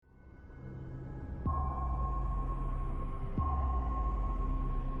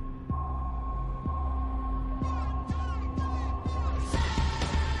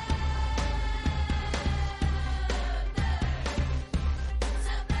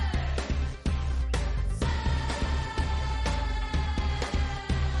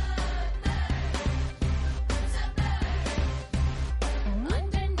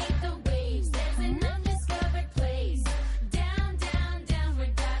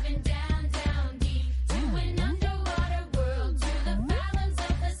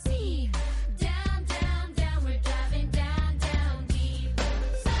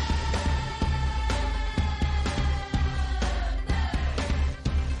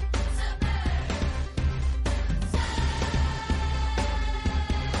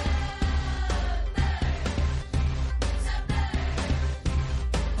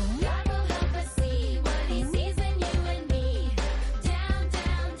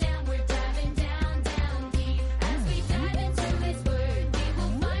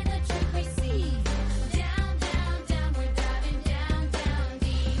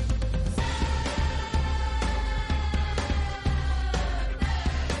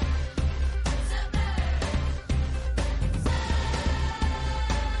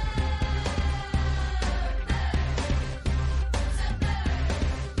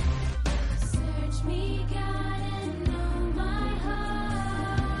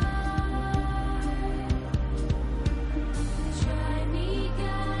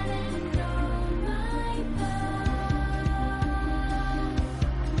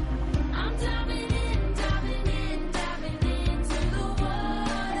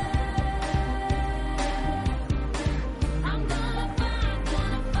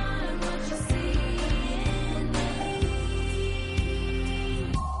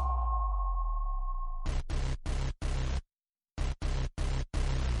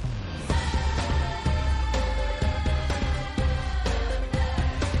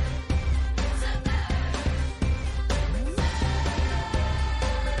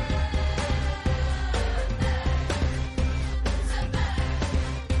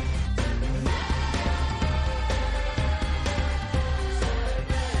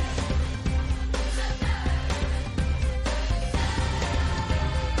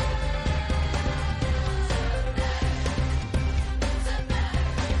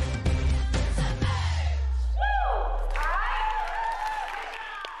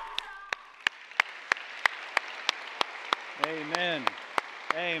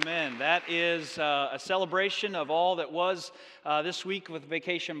That is a celebration of all that was this week with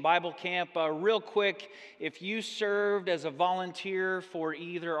Vacation Bible Camp. Real quick, if you served as a volunteer for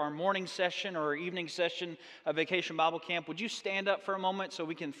either our morning session or our evening session of Vacation Bible Camp, would you stand up for a moment so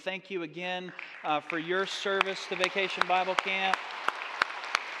we can thank you again for your service to Vacation Bible Camp?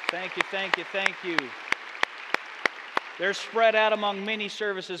 Thank you, thank you, thank you. They're spread out among many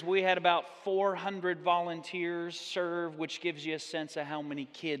services. We had about 400 volunteers serve, which gives you a sense of how many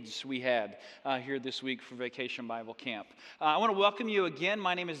kids we had here this week for Vacation Bible Camp. I want to welcome you again.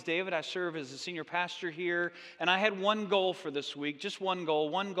 My name is David. I serve as the senior pastor here, and I had one goal for this week, just one goal.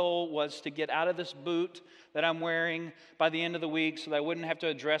 One goal was to get out of this boot that I'm wearing by the end of the week so that I wouldn't have to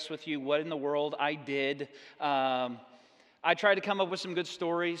address with you what in the world I did. I tried to come up with some good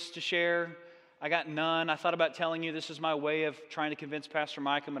stories to share. I got none. I thought about telling you this is my way of trying to convince Pastor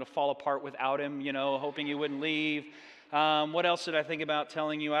Mike I'm going to fall apart without him, hoping he wouldn't leave. What else did I think about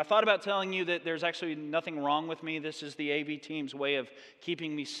telling you? I thought about telling you that there's actually nothing wrong with me. This is the AV team's way of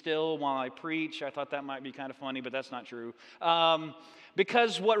keeping me still while I preach. I thought that might be kind of funny, but that's not true.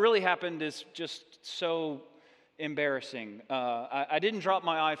 Because what really happened is just so embarrassing. I didn't drop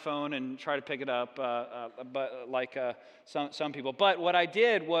my iPhone and try to pick it up, but like some people. But what I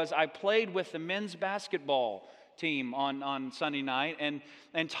did was I played with the men's basketball team on Sunday night,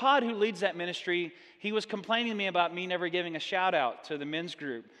 and Todd, who leads that ministry, he was complaining to me about me never giving a shout out to the men's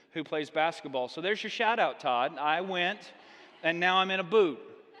group who plays basketball. So there's your shout out, Todd. I went, and now I'm in a boot.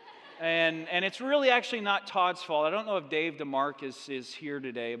 And it's really actually not Todd's fault. I don't know if Dave DeMarc is here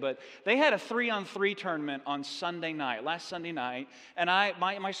today, but they had a 3-on-3 tournament on Sunday night, last Sunday night, and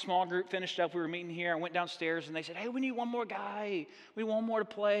my small group finished up. We were meeting here. I went downstairs, and they said, hey, we need one more guy. We need one more to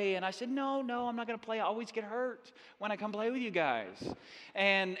play. And I said, no, I'm not going to play. I always get hurt when I come play with you guys.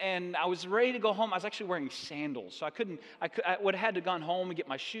 And I was ready to go home. I was actually wearing sandals, so I would have had to gone home and get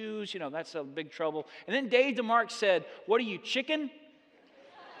my shoes. That's a big trouble. And then Dave DeMarc said, what are you, chicken?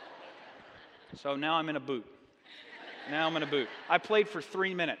 So now I'm in a boot. I played for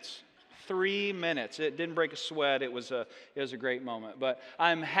 3 minutes. 3 minutes. It didn't break a sweat. It was a great moment. But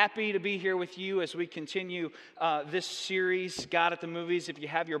I'm happy to be here with you as we continue this series, God at the Movies. If you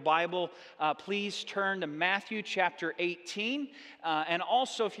have your Bible, please turn to Matthew chapter 18. And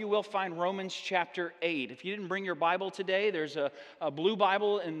also, if you will, find Romans chapter 8. If you didn't bring your Bible today, there's a blue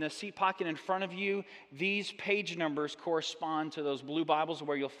Bible in the seat pocket in front of you. These page numbers correspond to those blue Bibles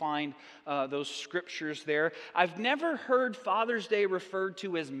where you'll find those scriptures there. I've never heard Father's Day referred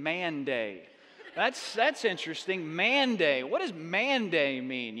to as Man Day. That's interesting. Man Day. What does Man Day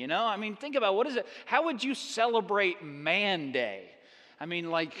mean? Think about what is it? How would you celebrate Man Day?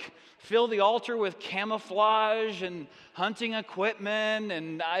 Fill the altar with camouflage and hunting equipment,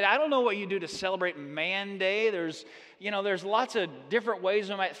 and I don't know what you do to celebrate Man Day. There's lots of different ways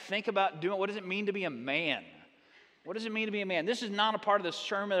we might think about doing it. What does it mean to be a man? What does it mean to be a man? This is not a part of the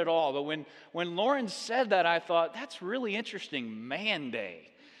sermon at all, but when Lauren said that, I thought, that's really interesting, Man Day.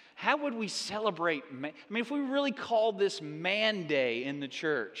 How would we celebrate? If we really called this Man Day in the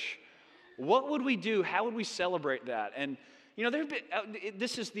church, what would we do? How would we celebrate that? And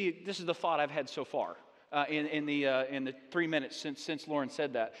this is the thought I've had so far in the 3 minutes since Lauren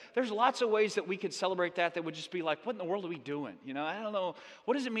said that. There's lots of ways that we could celebrate that would just be like, what in the world are we doing? I don't know.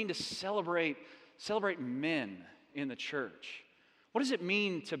 What does it mean to celebrate men in the church? What does it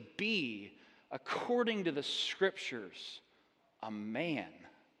mean to be, according to the scriptures, a man?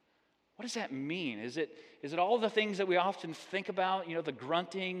 What does that mean? Is it all the things that we often think about? The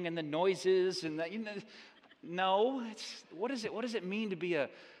grunting and the noises and no. What does it mean to be a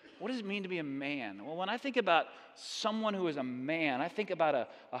man? Well, when I think about someone who is a man, I think about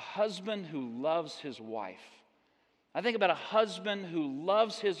a husband who loves his wife. I think about a husband who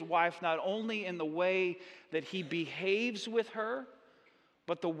loves his wife not only in the way that he behaves with her,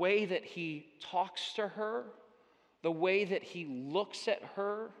 but the way that he talks to her, the way that he looks at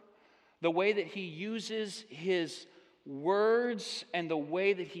her, the way that he uses his words, and the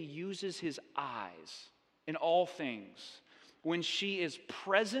way that he uses his eyes in all things. When she is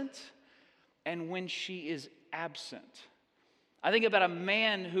present and when she is absent. I think about a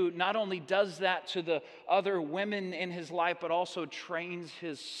man who not only does that to the other women in his life, but also trains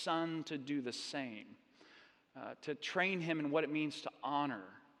his son to do the same. To train him in what it means to honor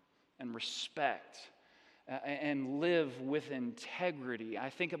and respect and live with integrity. I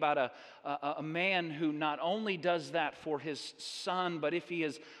think about a man who not only does that for his son, but if he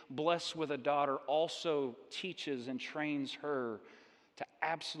is blessed with a daughter, also teaches and trains her to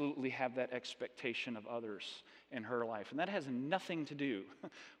absolutely have that expectation of others in her life. And that has nothing to do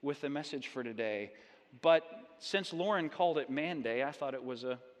with the message for today. But since Lauren called it Man Day, I thought it was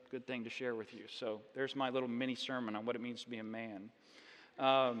a good thing to share with you. So there's my little mini sermon on what it means to be a man.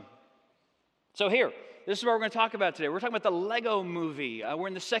 So here, this is what we're going to talk about today. We're talking about the Lego movie. We're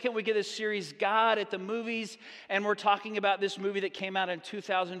in the second week of this series, God at the Movies, and we're talking about this movie that came out in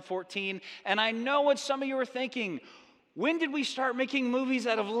 2014. And I know what some of you are thinking. When did we start making movies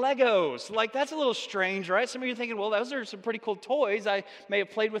out of Legos? Like, that's a little strange, right? Some of you are thinking, well, those are some pretty cool toys. I may have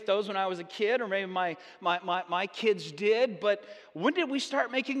played with those when I was a kid, or maybe my kids did. But when did we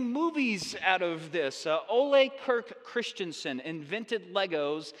start making movies out of this? Ole Kirk Christensen invented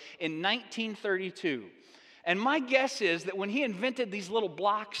Legos in 1932. And my guess is that when he invented these little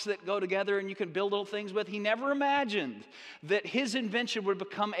blocks that go together and you can build little things with, he never imagined that his invention would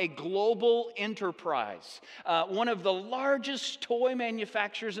become a global enterprise, one of the largest toy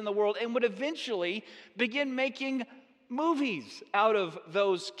manufacturers in the world, and would eventually begin making movies out of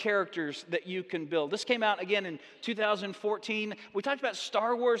those characters that you can build. This came out again in 2014. We talked about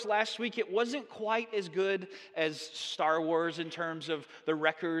Star Wars last week. It wasn't quite as good as Star Wars in terms of the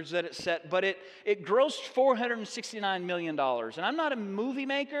records that it set, but it grossed $469 million. And I'm not a movie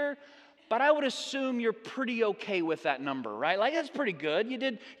maker, but I would assume you're pretty okay with that number, right? Like, that's pretty good. You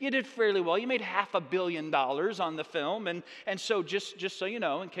did fairly well. You made $500 million on the film, and so just so you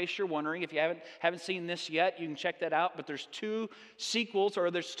know, in case you're wondering, if you haven't seen this yet, you can check that out. But there's 2 sequels,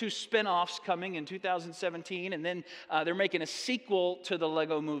 or there's 2 spin-offs coming in 2017, and then they're making a sequel to the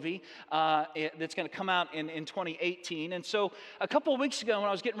Lego movie that's going to come out in 2018. And so a couple of weeks ago, when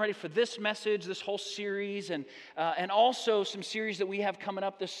I was getting ready for this message, this whole series, and also some series that we have coming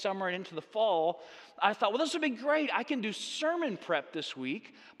up this summer and into the fall, I thought, well, this would be great. I can do sermon prep this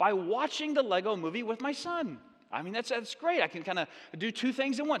week by watching the Lego movie with my son. I mean, that's great. I can kind of do 2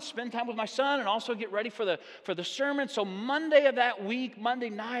 things at once: spend time with my son and also get ready for the sermon. So Monday of that week, Monday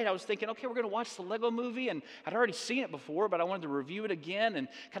night, I was thinking, okay, we're going to watch the Lego movie, and I'd already seen it before, but I wanted to review it again and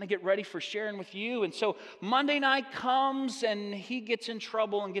kind of get ready for sharing with you. And so Monday night comes, and he gets in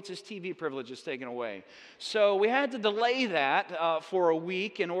trouble and gets his TV privileges taken away. So we had to delay that for a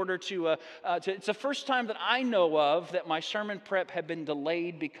week in order to it's the first time that I know of that my sermon prep had been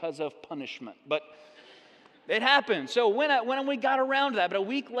delayed because of punishment. But it happened. So when we got around to that, but a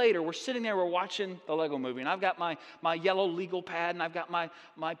week later, we're sitting there, we're watching the Lego movie, and I've got my yellow legal pad, and I've got my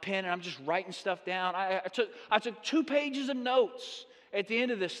pen, and I'm just writing stuff down. I took 2 pages of notes at the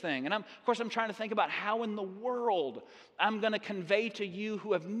end of this thing, and of course I'm trying to think about how in the world I'm going to convey to you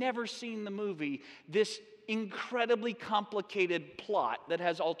who have never seen the movie this incredibly complicated plot that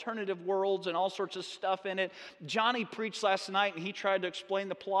has alternative worlds and all sorts of stuff in it. Johnny preached last night, and he tried to explain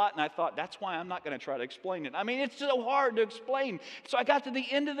the plot, and I thought, that's why I'm not going to try to explain it. I mean, it's so hard to explain. So I got to the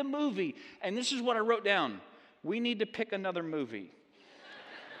end of the movie, and this is what I wrote down: we need to pick another movie.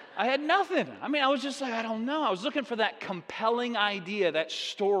 I had nothing. I mean, I was just like, I don't know. I was looking for that compelling idea, that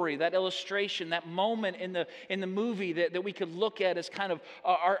story, that illustration, that moment in the movie that we could look at as kind of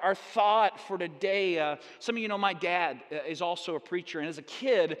our thought for today. Some of you know my dad is also a preacher, and as a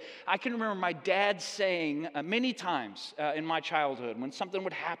kid, I can remember my dad saying many times in my childhood, when something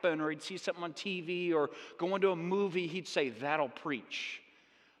would happen or he'd see something on TV or go into a movie, he'd say, "That'll preach."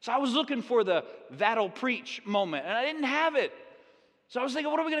 So I was looking for the "that'll preach" moment, and I didn't have it. So I was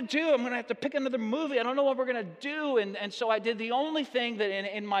thinking, what are we going to do? I'm going to have to pick another movie. I don't know what we're going to do. And so I did the only thing that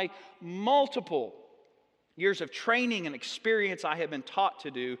in my multiple years of training and experience I had been taught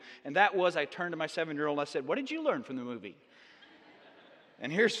to do, and that was I turned to my 7-year-old and I said, "What did you learn from the movie?" And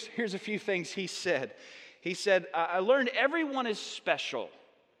here's a few things he said. He said, "I learned everyone is special."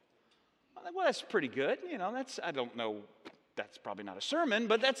 I'm like, well, that's pretty good. You know, I don't know. That's probably not a sermon,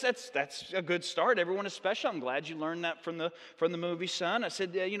 but that's a good start. Everyone is special. I'm glad you learned that from the movie, son. I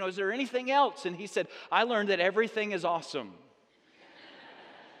said, is there anything else? And he said, "I learned that everything is awesome."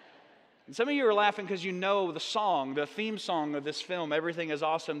 And some of you are laughing because you know the theme song of this film, "Everything is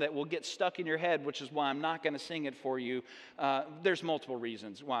Awesome," that will get stuck in your head, which is why I'm not going to sing it for you. There's multiple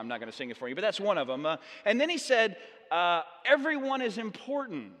reasons why I'm not going to sing it for you, but that's one of them. And then he said, "Everyone is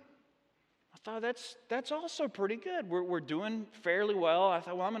important." I thought that's also pretty good. We're doing fairly well. I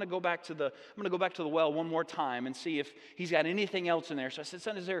thought, well, I'm going to go back to the well one more time and see if he's got anything else in there. So I said,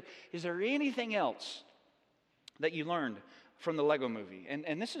 "Son, is there anything else that you learned from the Lego movie?"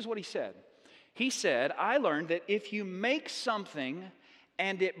 And this is what he said. He said, "I learned that if you make something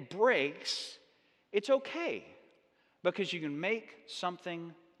and it breaks, it's okay, because you can make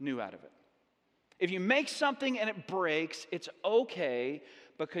something new out of it. If you make something and it breaks, it's okay,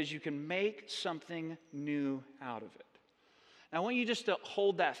 because you can make something new out of it." Now, I want you just to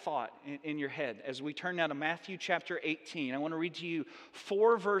hold that thought in your head as we turn now to Matthew chapter 18. I want to read to you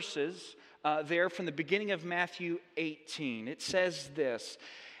 4 verses there from the beginning of Matthew 18. It says this: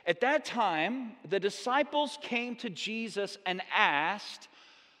 At that time, the disciples came to Jesus and asked,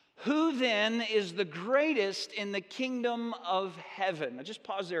 "Who then is the greatest in the kingdom of heaven?" Now just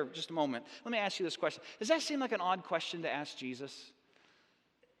pause there just a moment. Let me ask you this question. Does that seem like an odd question to ask Jesus?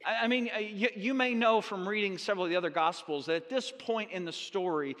 I mean, you may know from reading several of the other Gospels that at this point in the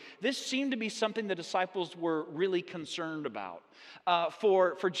story, this seemed to be something the disciples were really concerned about.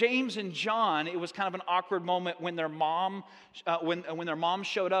 For James and John, it was kind of an awkward moment when their mom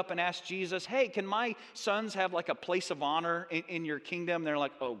showed up and asked Jesus, "Hey, can my sons have like a place of honor in your kingdom?" They're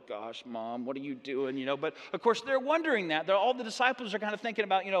like, "Oh gosh, Mom, what are you doing?" But of course they're wondering that. All the disciples are kind of thinking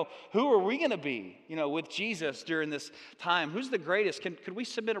about, who are we going to be, with Jesus during this time? Who's the greatest? Could we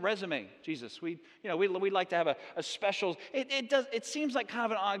submit a resume, Jesus? We'd like to have a special. It seems like kind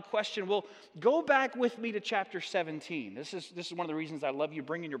of an odd question. Well, go back with me to chapter 17. This is one of the reasons I love you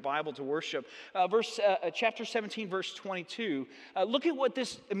bringing your Bible to worship. Chapter 17, verse 22. Look at what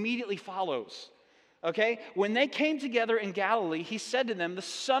this immediately follows. Okay, when they came together in Galilee, he said to them, "The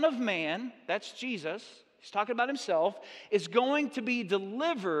Son of Man," that's Jesus, he's talking about himself, "is going to be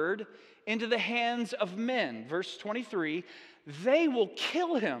delivered into the hands of men." Verse 23, "They will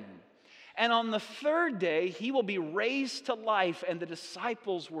kill him, and on the third day he will be raised to life." And the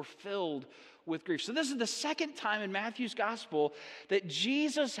disciples were filled with grief. So this is the second time in Matthew's gospel that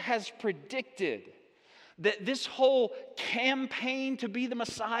Jesus has predicted that this whole campaign to be the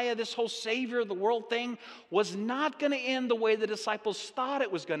Messiah, this whole Savior of the world thing, was not going to end the way the disciples thought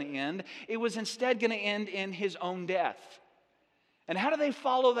it was going to end. It was instead going to end in his own death. And how do they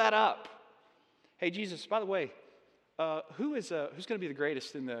follow that up? Hey, Jesus, by the way, who's going to be the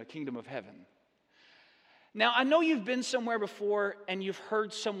greatest in the kingdom of heaven? Now, I know you've been somewhere before and you've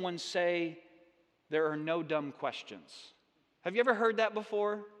heard someone say, "There are no dumb questions." Have you ever heard that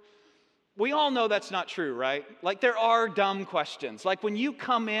before? We all know that's not true, right? Like there are dumb questions. Like when you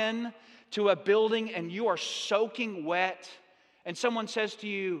come in to a building and you are soaking wet and someone says to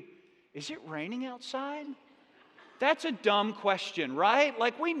you, "Is it raining outside?" That's a dumb question, right?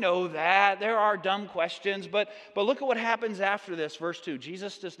 Like we know that. There are dumb questions, but look at what happens after this. Verse 2.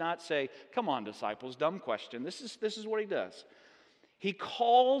 Jesus does not say, "Come on, disciples, dumb question." This is what he does. He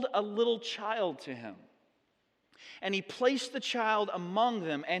called a little child to him, and he placed the child among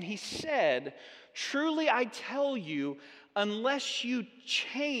them, and he said, "Truly I tell you, unless you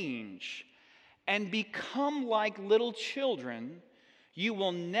change and become like little children, you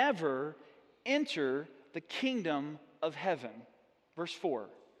will never enter the kingdom of heaven." Verse 4.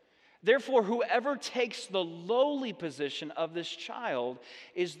 "Therefore, whoever takes the lowly position of this child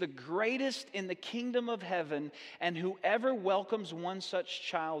is the greatest in the kingdom of heaven, and whoever welcomes one such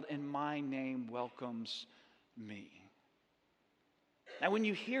child in my name welcomes me." Now, when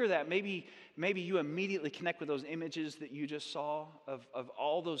you hear that, maybe you immediately connect with those images that you just saw of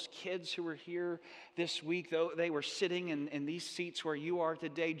all those kids who were here this week. Though they were sitting in these seats where you are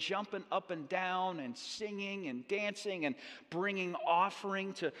today, jumping up and down and singing and dancing and bringing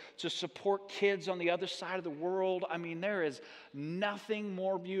offering to support kids on the other side of the world. I mean, there is nothing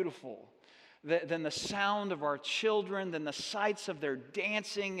more beautiful than the sound of our children, than the sights of their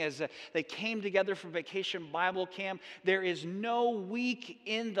dancing as they came together for Vacation Bible Camp. There is no week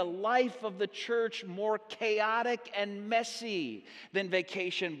in the life of the church more chaotic and messy than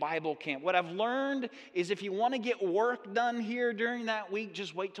Vacation Bible Camp. What I've learned is if you want to get work done here during that week,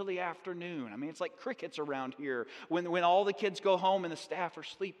 just wait till the afternoon. I mean, it's like crickets around here when all the kids go home and the staff are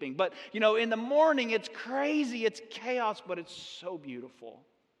sleeping. But, in the morning, it's crazy, it's chaos, but it's so beautiful.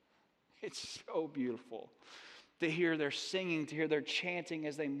 It's so beautiful to hear their singing, to hear their chanting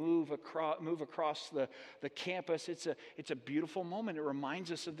as they move across the campus. It's a beautiful moment. It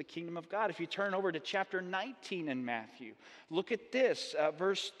reminds us of the kingdom of God. If you turn over to chapter 19 in Matthew, look at this,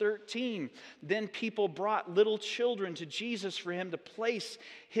 verse 13. "Then people brought little children to Jesus for him to place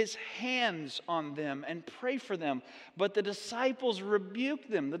his hands on them and pray for them. But the disciples rebuked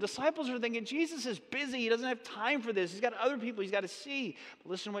them." The disciples are thinking, Jesus is busy. He doesn't have time for this. He's got other people he's got to see.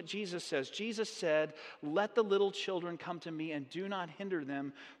 But listen to what Jesus says. Jesus said, "Let the little children come to me and do not hinder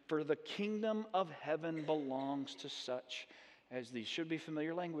them, for the kingdom of heaven belongs to such as these." Should be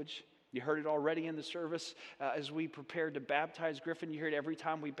familiar language. You heard it already in the service as we prepared to baptize Griffin. You hear it every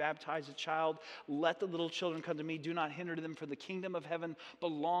time we baptize a child. "Let the little children come to me. Do not hinder them, for the kingdom of heaven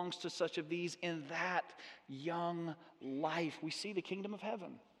belongs to such of these." In that young life, we see the kingdom of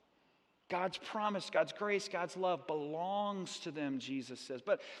heaven. God's promise, God's grace, God's love belongs to them, Jesus says.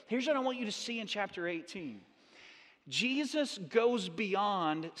 But here's what I want you to see in chapter 18. Jesus goes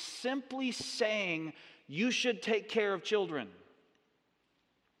beyond simply saying, "You should take care of children."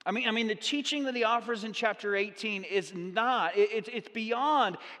 I mean, the teaching that he offers in chapter 18 is not, it's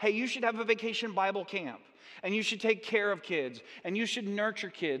beyond, hey, you should have a vacation Bible camp, and you should take care of kids, and you should nurture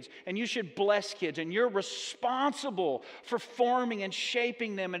kids, and you should bless kids, and you're responsible for forming and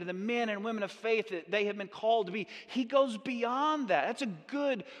shaping them into the men and women of faith that they have been called to be. He goes beyond that. That's a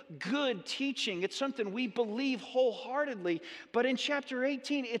good teaching. It's something we believe wholeheartedly. But in chapter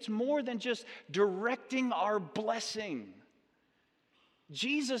 18, it's more than just directing our blessing.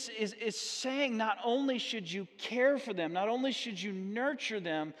 Jesus is saying not only should you care for them, not only should you nurture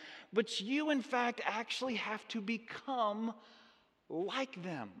them, but you, in fact, actually have to become like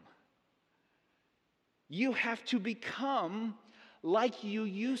them. You have to become like you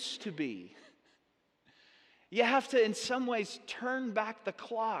used to be. You have to, in some ways, turn back the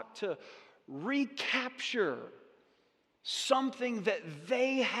clock to recapture something that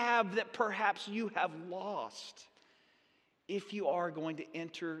they have that perhaps you have lost, if you are going to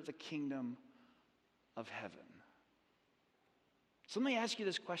enter the kingdom of heaven. So let me ask you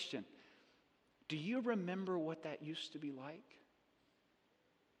this question. Do you remember what that used to be like?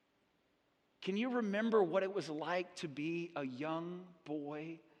 Can you remember what it was like to be a young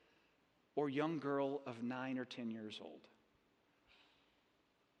boy or young girl of 9 or 10 years old?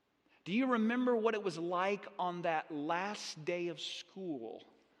 Do you remember what it was like on that last day of school,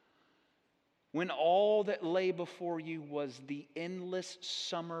 when all that lay before you was the endless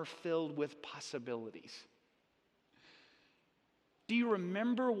summer filled with possibilities? Do you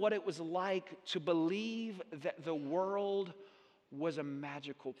remember what it was like to believe that the world was a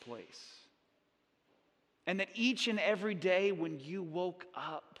magical place? And that each and every day when you woke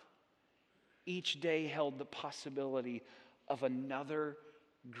up, each day held the possibility of another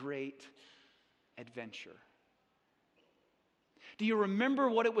great adventure? Do you remember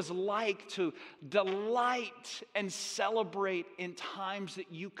what it was like to delight and celebrate in times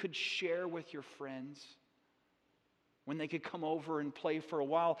that you could share with your friends? When they could come over and play for a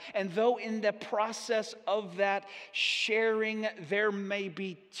while. And though in the process of that sharing, there may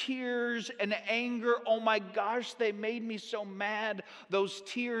be tears and anger. Oh my gosh, they made me so mad. Those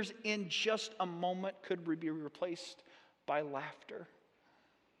tears in just a moment could be replaced by laughter.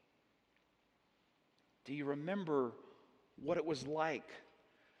 Do you remember what it was like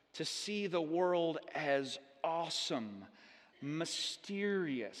to see the world as awesome,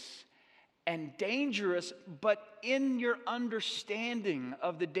 mysterious, and dangerous, but in your understanding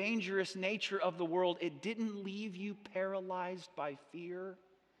of the dangerous nature of the world, it didn't leave you paralyzed by fear,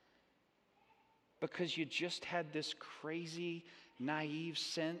 because you just had this crazy, naive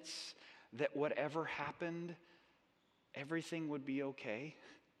sense that whatever happened, everything would be okay,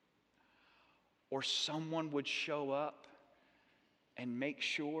 or someone would show up and make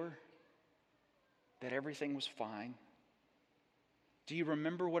sure that everything was fine? Do you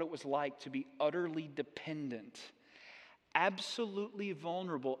remember what it was like to be utterly dependent, absolutely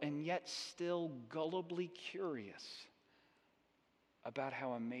vulnerable, and yet still gullibly curious about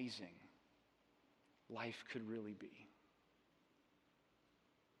how amazing life could really be?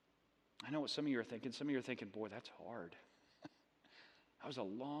 I know what some of you are thinking. Some of you are thinking, boy, that's hard. That was a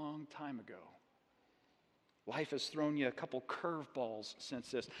long time ago. Life has thrown you a couple curveballs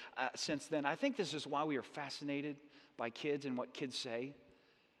since then. I think this is why we are fascinated by kids and what kids say.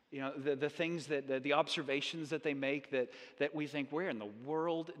 You know, the things that, the observations that they make that we think, where in the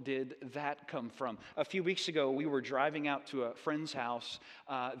world did that come from? A few weeks ago, we were driving out to a friend's house.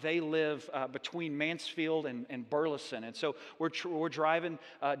 They live between Mansfield and Burleson. And so we're driving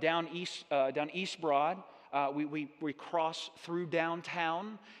down East Broad. We cross through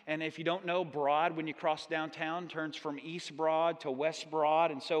downtown, and if you don't know, Broad, when you cross downtown, turns from East Broad to West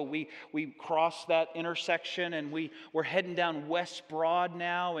Broad, and so we cross that intersection, and we're heading down West Broad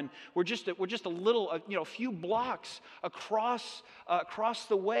now, and we're just a little, a few blocks across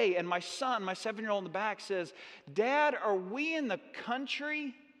the way, and my son, my 7-year-old in the back, says, "Dad, are we in the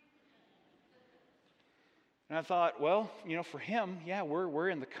country?" And I thought, well, for him, yeah, we're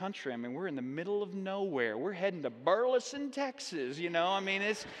in the country. I mean, we're in the middle of nowhere. We're heading to Burleson, Texas.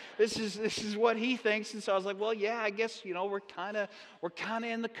 This is what he thinks. And so I was like, well, yeah, I guess we're kind of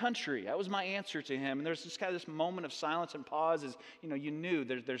in the country. That was my answer to him. And there's just kind of this moment of silence and pause, as you knew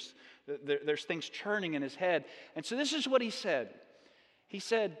there's things churning in his head. And so this is what he said. He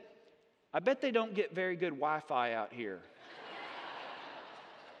said, "I bet they don't get very good Wi-Fi out here."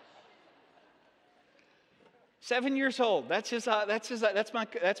 7 years old. That's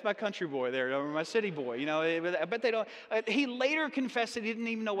my country boy there, or my city boy. You know, I bet they don't. He later confessed that he didn't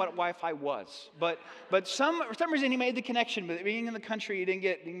even know what Wi-Fi was. But for some reason he made the connection. But being in the country, he didn't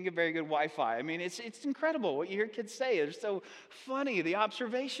get very good Wi-Fi. I mean, it's incredible what you hear kids say. They're so funny. The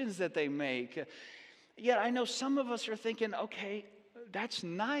observations that they make. Yet I know some of us are thinking, okay, that's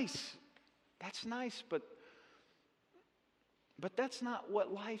nice. That's nice, but that's not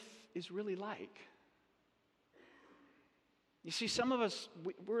what life is really like. You see, some of us,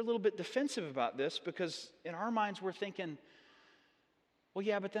 we're a little bit defensive about this because in our minds we're thinking, well,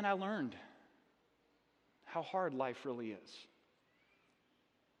 yeah, but then I learned how hard life really is.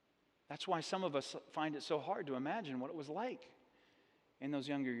 That's why some of us find it so hard to imagine what it was like in those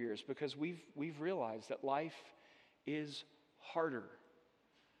younger years, because we've realized that life is harder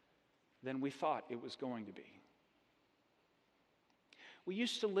than we thought it was going to be. We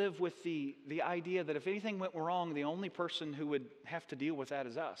used to live with the idea that if anything went wrong, the only person who would have to deal with that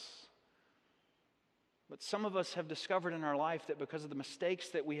is us. But some of us have discovered in our life that because of the mistakes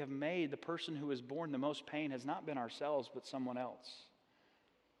that we have made, the person who has borne the most pain has not been ourselves, but someone else.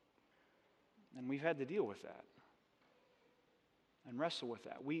 And we've had to deal with that and wrestle with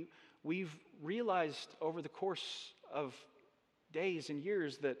that. We've realized over the course of days and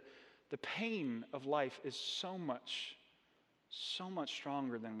years that the pain of life is so much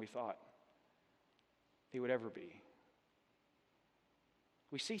stronger than we thought it would ever be.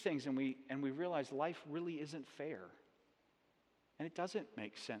 We see things and we realize life really isn't fair. And it doesn't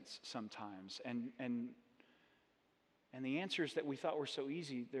make sense sometimes. And the answers that we thought were so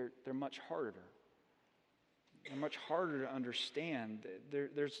easy, they're much harder. They're much harder to understand.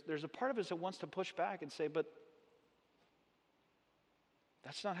 There's a part of us that wants to push back and say, but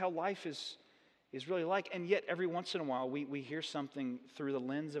that's not how life is really like. And yet every once in a while we hear something through the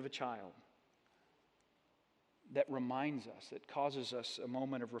lens of a child that reminds us, that causes us a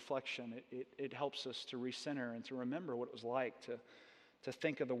moment of reflection. It helps us to recenter and to remember what it was like to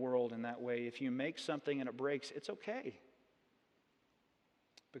think of the world in that way. If you make something and it breaks, it's okay,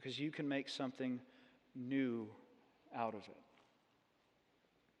 because you can make something new out of it.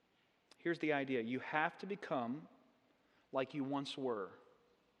 Here's the idea. You have to become like you once were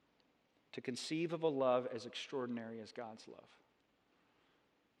to conceive of a love as extraordinary as God's love.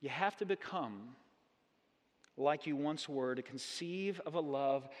 You have to become like you once were to conceive of a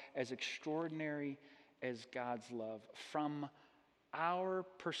love as extraordinary as God's love. From our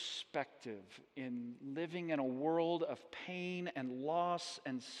perspective in living in a world of pain and loss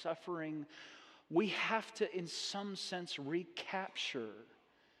and suffering, we have to, in some sense, recapture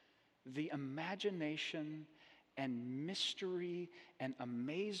the imagination and mystery and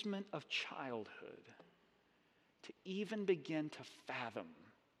amazement of childhood to even begin to fathom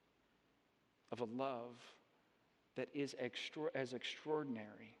of a love that is as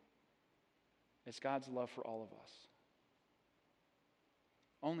extraordinary as God's love for all of us.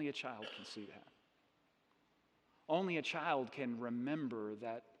 Only a child can see that. Only a child can remember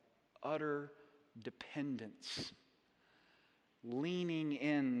that utter dependence, leaning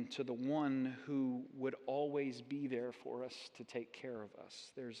in to the one who would always be there for us to take care of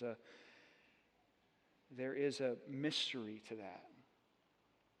us. There is a mystery to that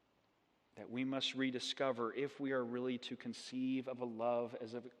we must rediscover if we are really to conceive of a love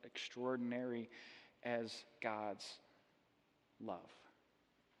as extraordinary as God's love.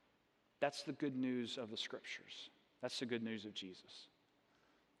 That's the good news of the Scriptures. That's the good news of Jesus.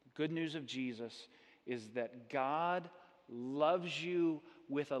 The good news of Jesus is that God loves you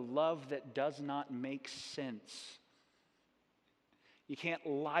with a love that does not make sense. You can't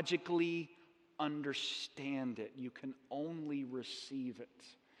logically understand it. You can only receive it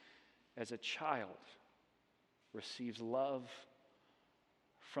as a child receives love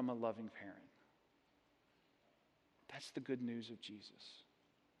from a loving parent. That's the good news of Jesus.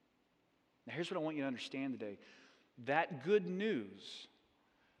 Now, here's what I want you to understand today. That good news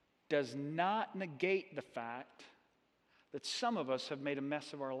does not negate the fact that some of us have made a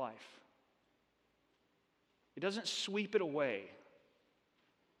mess of our life. It doesn't sweep it away.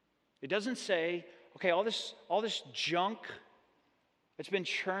 It doesn't say, okay, all this junk that's been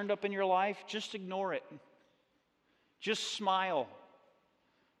churned up in your life, just ignore it. Just smile.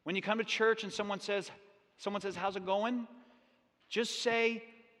 When you come to church and someone says, how's it going? Just say,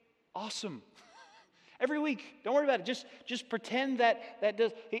 awesome. Every week. Don't worry about it. Just pretend that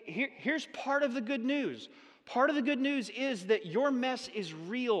does. Here's part of the good news. Part of the good news is that your mess is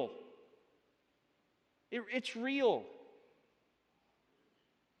real. It's real.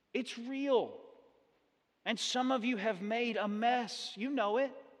 It's real. And some of you have made a mess. You know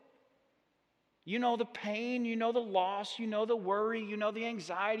it. You know the pain, you know the loss, you know the worry, you know the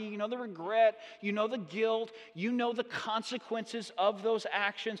anxiety, you know the regret, you know the guilt, you know the consequences of those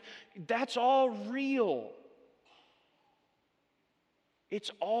actions. That's all real.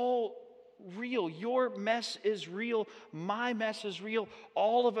 It's all real. Your mess is real. My mess is real.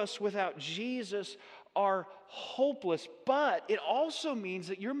 All of us without Jesus are hopeless. But it also means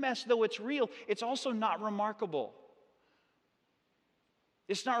that your mess, though it's real, it's also not remarkable.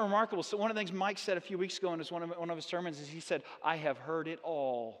 It's not remarkable. So one of the things Mike said a few weeks ago in one of his sermons is he said, I have heard it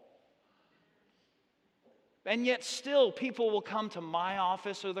all. And yet still people will come to my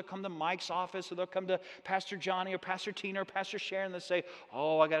office, or they'll come to Mike's office, or they'll come to Pastor Johnny or Pastor Tina or Pastor Sharon, and they'll say,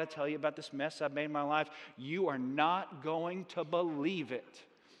 oh, I got to tell you about this mess I've made in my life. You are not going to believe it.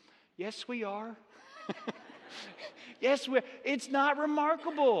 Yes, we are. Yes, we are. It's not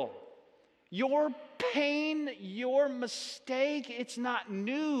remarkable. Your pain, your mistake, it's not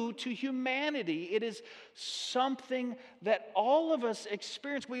new to humanity. It is something that all of us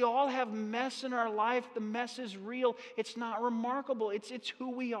experience. We all have mess in our life. The mess is real. It's not remarkable. It's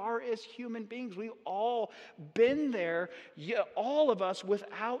who we are as human beings. We've all been there. All of us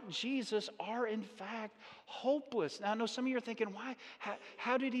without Jesus are in fact hopeless. Now I know some of you are thinking, why?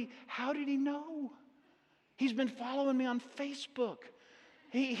 How did he know? He's been following me on Facebook.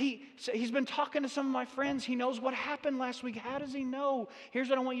 He's been talking to some of my friends. He knows what happened last week. How does he know? Here's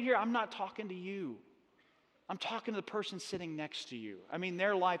what I want you to hear. I'm not talking to you. I'm talking to the person sitting next to you. I mean,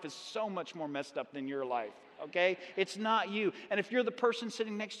 their life is so much more messed up than your life, okay? It's not you. And if you're the person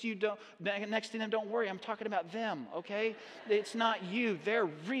sitting next to you, next to them, don't worry. I'm talking about them, okay? It's not you. They're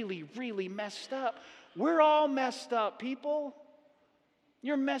really, really messed up. We're all messed up, people.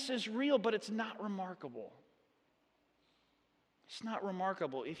 Your mess is real, but it's not remarkable. It's not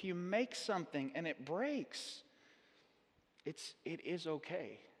remarkable. If you make something and it breaks, it is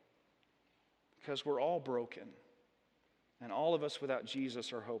okay. Because we're all broken. And all of us without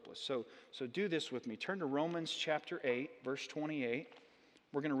Jesus are hopeless. So do this with me. Turn to Romans chapter 8, verse 28.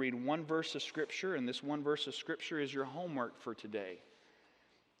 We're going to read one verse of Scripture, and this one verse of Scripture is your homework for today.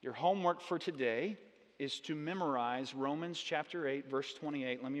 Your homework for today is to memorize Romans chapter 8, verse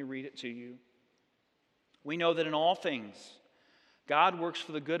 28. Let me read it to you. We know that in all things, God works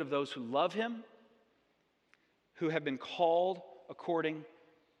for the good of those who love Him, who have been called according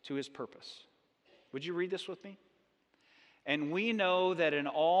to His purpose. Would you read this with me? And we know that in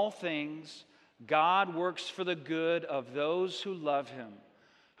all things, God works for the good of those who love Him,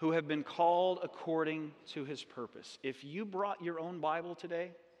 who have been called according to His purpose. If you brought your own Bible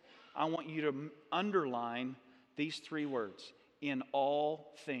today, I want you to underline these three words: in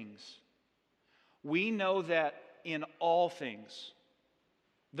all things. We know that in all things,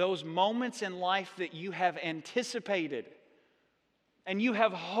 those moments in life that you have anticipated and you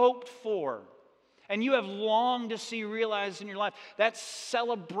have hoped for and you have longed to see realized in your life, that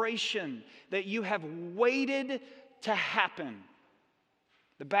celebration that you have waited to happen,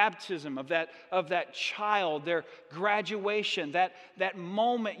 the baptism of that child, their graduation, that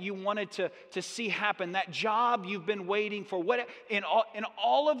moment you wanted to see happen, that job you've been waiting for, in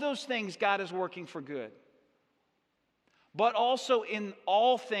all of those things, God is working for good. But also in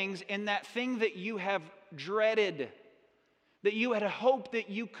all things, in that thing that you have dreaded, that you had hoped that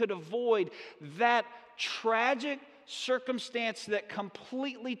you could avoid, that tragic circumstance that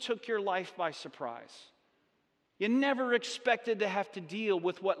completely took your life by surprise. You never expected to have to deal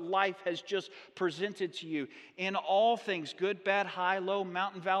with what life has just presented to you. In all things, good, bad, high, low,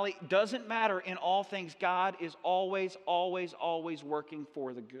 mountain, valley, doesn't matter. In all things, God is always, always, always working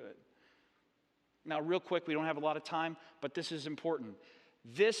for the good. Now, real quick, we don't have a lot of time, but this is important.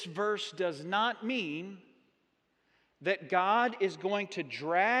 This verse does not mean that God is going to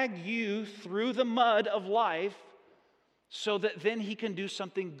drag you through the mud of life so that then He can do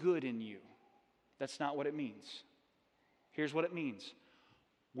something good in you. That's not what it means. Here's what it means.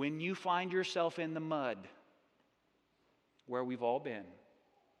 When you find yourself in the mud, where we've all been,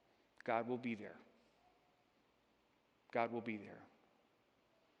 God will be there. God will be there.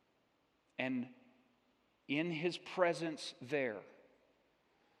 And in His presence there,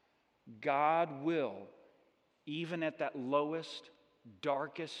 God will, even at that lowest,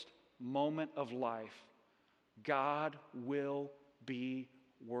 darkest moment of life, God will be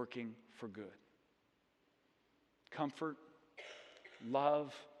working for good. Comfort,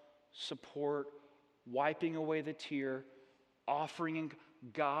 love, support, wiping away the tear, offering,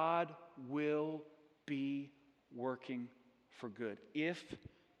 God will be working for good. If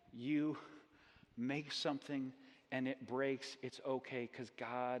you make something and it breaks, it's okay, because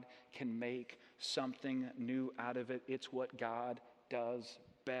God can make something new out of it. It's what God does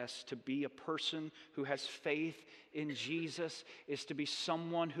best. To be a person who has faith in Jesus is to be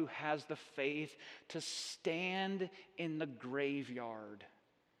someone who has the faith to stand in the graveyard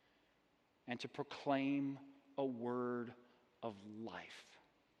and to proclaim a word of life.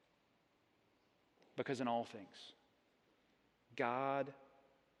 Because in all things, God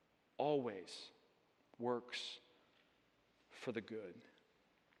always works for the good.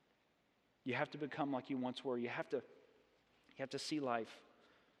 You have to become like you once were. You have to see life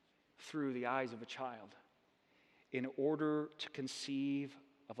through the eyes of a child in order to conceive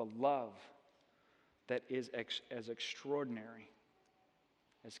of a love that is as extraordinary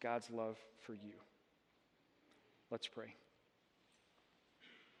as God's love for you. Let's pray.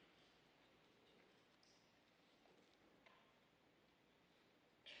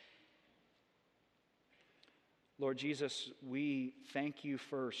 Lord Jesus, we thank you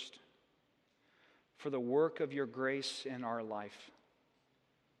first for the work of your grace in our life.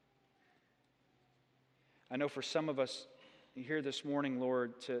 I know for some of us here this morning,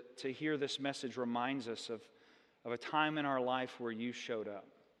 Lord, to hear this message reminds us of a time in our life where you showed up.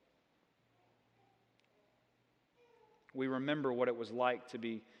 We remember what it was like to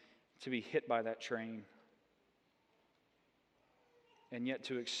be hit by that train, and yet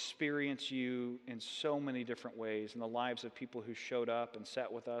to experience you in so many different ways in the lives of people who showed up and sat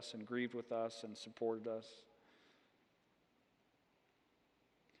with us and grieved with us and supported us.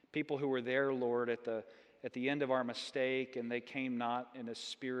 People who were there, Lord, at the end of our mistake, and they came not in a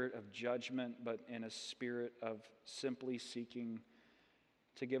spirit of judgment, but in a spirit of simply seeking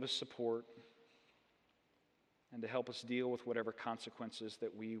to give us support and to help us deal with whatever consequences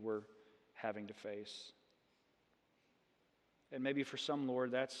that we were having to face. And maybe for some,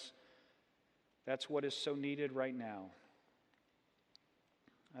 Lord, that's what is so needed right now.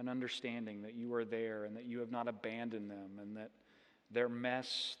 An understanding that you are there and that you have not abandoned them, and that their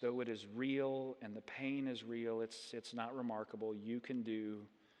mess, though it is real and the pain is real, it's not remarkable. You can do,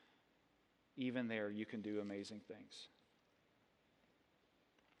 even there, you can do amazing things.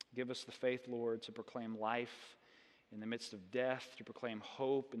 Give us the faith, Lord, to proclaim life in the midst of death, to proclaim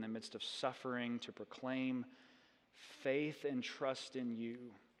hope in the midst of suffering, to proclaim faith and trust in you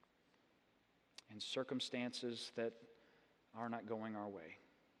in circumstances that are not going our way.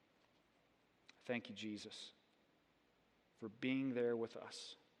 Thank you, Jesus, for being there with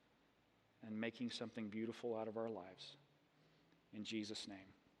us and making something beautiful out of our lives. In Jesus' name,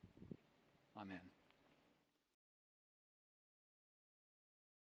 amen.